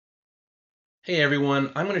Hey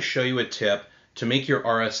everyone, I'm going to show you a tip to make your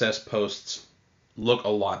RSS posts look a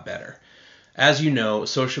lot better. As you know,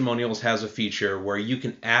 Socialmonials has a feature where you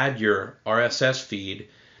can add your RSS feed,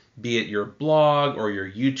 be it your blog or your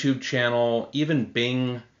YouTube channel, even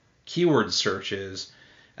Bing keyword searches.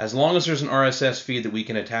 As long as there's an RSS feed that we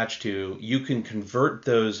can attach to, you can convert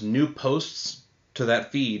those new posts to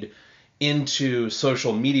that feed into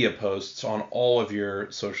social media posts on all of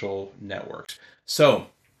your social networks. So,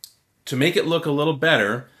 to make it look a little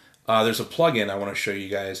better, there's a plugin I want to show you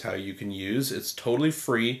guys how you can use. It's totally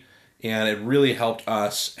free, and it really helped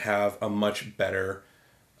us have a much better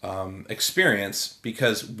experience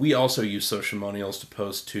because we also use Socialmonials to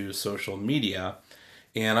post to social media.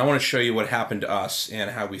 And I want to show you what happened to us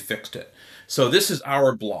and how we fixed it. So this is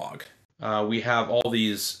our blog. We have all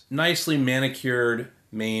these nicely manicured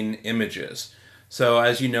main images. So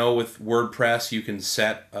as you know, with WordPress, you can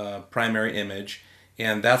set a primary image,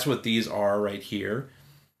 and that's what these are right here.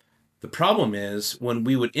 The problem is when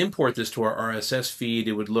we would import this to our RSS feed,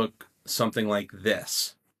 it would look something like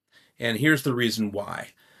this. And here's the reason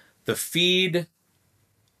why. The feed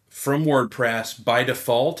from WordPress by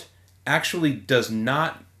default actually does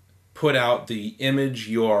not put out the image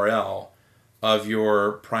URL of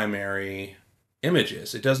your primary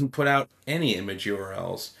images. It doesn't put out any image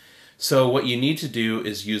URLs. So what you need to do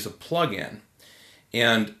is use a plugin.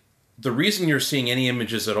 And the reason you're seeing any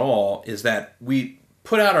images at all is that we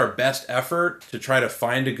put out our best effort to try to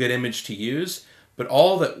find a good image to use, but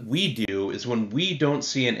all that we do is when we don't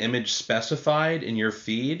see an image specified in your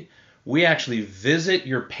feed, we actually visit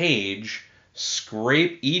your page,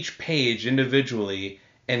 scrape each page individually,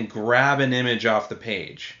 and grab an image off the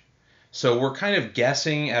page. So we're kind of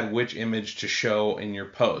guessing at which image to show in your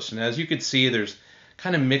post. And as you can see, there's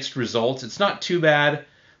kind of mixed results. It's not too bad,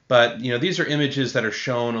 but these are images that are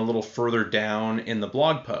shown a little further down in the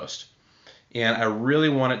blog post. And I really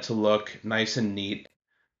want it to look nice and neat,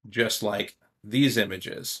 just like these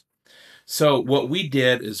images. So what we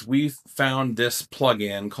did is we found this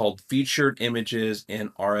plugin called Featured Images in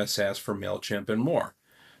RSS for MailChimp and more.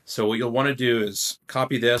 So what you'll want to do is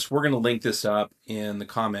copy this. We're going to link this up in the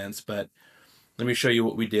comments, but let me show you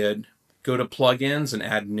what we did. Go to Plugins and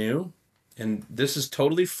add New. And this is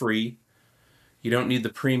totally free. You don't need the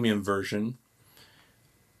premium version.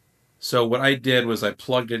 So what I did was I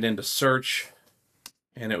plugged it into search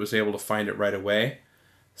and it was able to find it right away.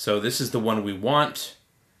 So this is the one we want.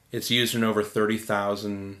 It's used in over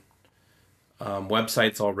 30,000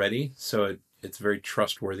 websites already, so it's very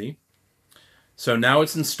trustworthy. So now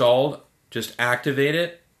it's installed. Just activate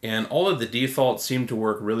it, and all of the defaults seem to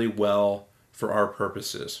work really well for our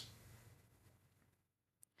purposes.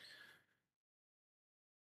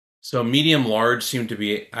 So medium large seem to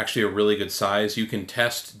be actually a really good size. You can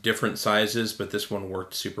test different sizes, but this one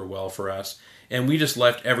worked super well for us. And we just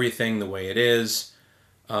left everything the way it is.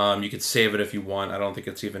 You could save it if you want. I don't think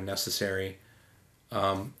it's even necessary.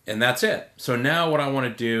 And that's it. So now what I want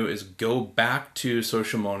to do is go back to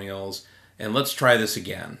Socialmonials and let's try this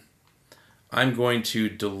again. I'm going to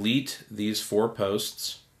delete these 4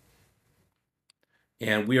 posts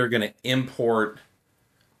and we are going to import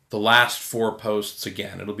the last 4 posts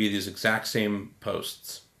again. It'll be these exact same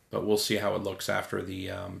posts, but we'll see how it looks after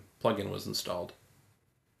the plugin was installed.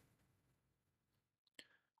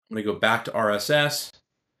 I'm going to go back to RSS.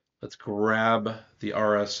 Let's grab the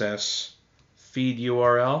RSS feed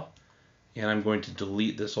URL, and I'm going to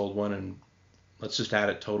delete this old one, and let's just add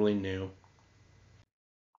it totally new.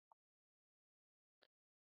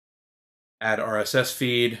 Add RSS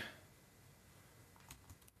feed.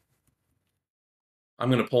 I'm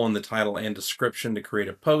going to pull in the title and description to create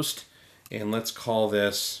a post, and let's call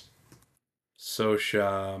this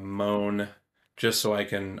Sociamone, just so I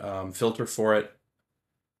can filter for it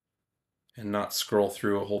and not scroll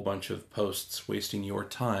through a whole bunch of posts wasting your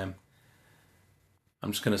time.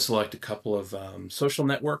 I'm just going to select a couple of social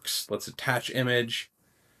networks. Let's attach image.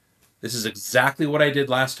 This is exactly what I did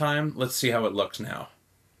last time. Let's see how it looks now.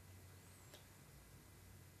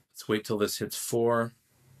 Let's wait till this hits 4.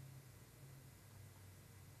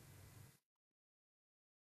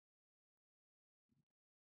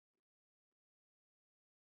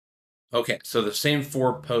 Okay, so the same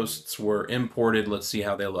 4 posts were imported. Let's see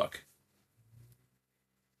how they look.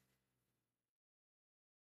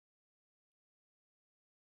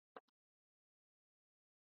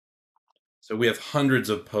 So we have hundreds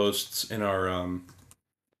of posts in our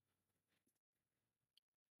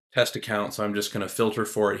test account, so I'm just going to filter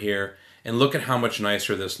for it here. And look at how much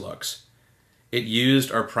nicer this looks. It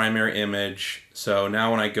used our primary image, so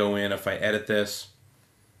now when I go in, if I edit this,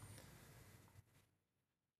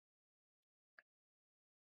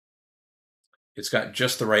 It's got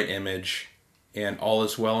just the right image, and all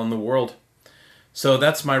is well in the world. So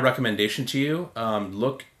that's my recommendation to you.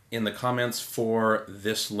 Look in the comments for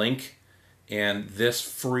this link, and this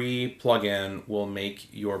free plugin will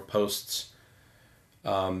make your posts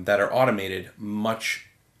that are automated much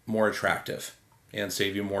more attractive and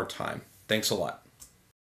save you more time. Thanks a lot.